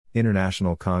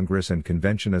International Congress and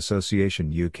Convention Association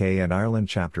UK and Ireland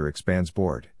Chapter expands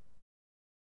board.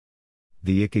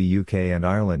 The ICA UK and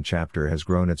Ireland Chapter has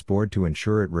grown its board to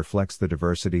ensure it reflects the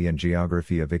diversity and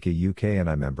geography of ICA UK and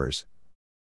I members.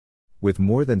 With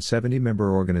more than 70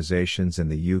 member organisations in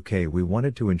the UK, we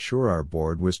wanted to ensure our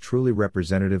board was truly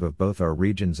representative of both our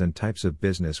regions and types of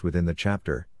business within the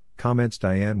chapter, comments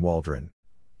Diane Waldron,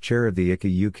 Chair of the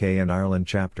ICA UK and Ireland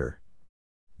Chapter.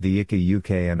 The ICA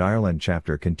UK and Ireland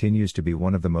Chapter continues to be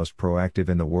one of the most proactive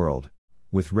in the world,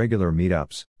 with regular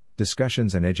meetups,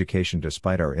 discussions and education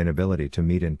despite our inability to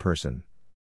meet in person.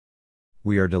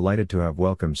 We are delighted to have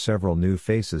welcomed several new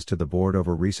faces to the board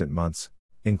over recent months,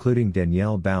 including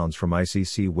Danielle Bounds from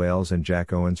ICC Wales and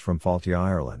Jack Owens from Fáilte,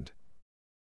 Ireland.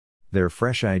 Their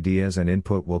fresh ideas and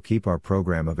input will keep our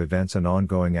programme of events and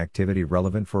ongoing activity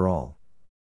relevant for all.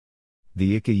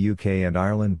 The ICA UK and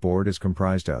Ireland board is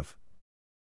comprised of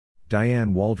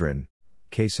Diane Waldron,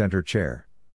 K Centre Chair.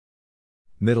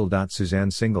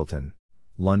 Suzanne Singleton,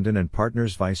 London and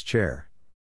Partners Vice Chair.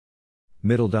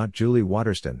 Julie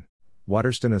Waterston,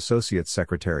 Waterston Associates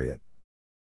Secretariat.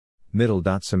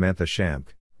 Samantha Shamp,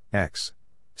 ex.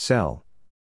 Cell.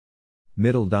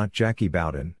 Jackie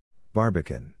Bowden,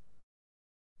 Barbican.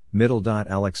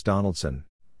 Alex Donaldson,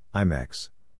 IMEX.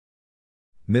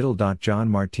 John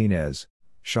Martinez,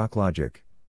 ShockLogic.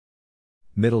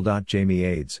 Jamie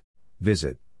Aids,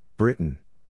 Visit, Britain.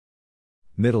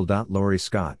 Laurie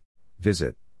Scott,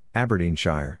 Visit,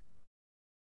 Aberdeenshire.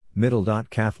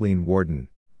 Kathleen Warden,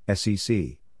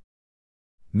 SEC.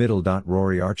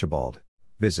 Rory Archibald,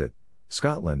 Visit,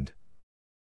 Scotland.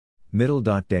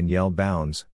 Danielle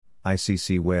Bounds,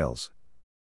 ICC Wales.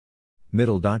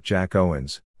 Jack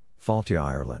Owens, Fáilte,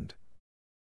 Ireland.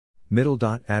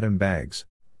 Adam Baggs,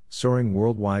 Soaring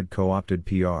Worldwide Co-opted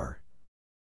PR.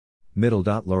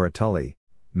 Laura Tully,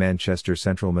 Manchester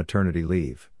Central Maternity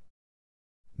Leave.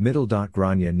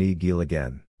 Grania Ní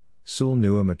Gilligan, Sul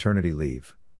Nua Maternity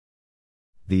Leave.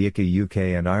 The ICA UK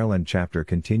and Ireland Chapter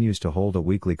continues to hold a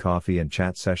weekly coffee and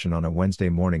chat session on a Wednesday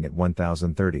morning at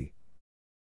 1030.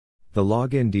 The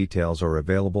login details are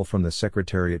available from the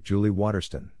Secretariat Julie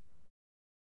Waterston.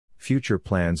 Future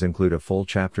plans include a full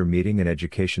chapter meeting and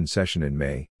education session in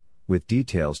May, with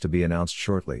details to be announced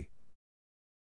shortly.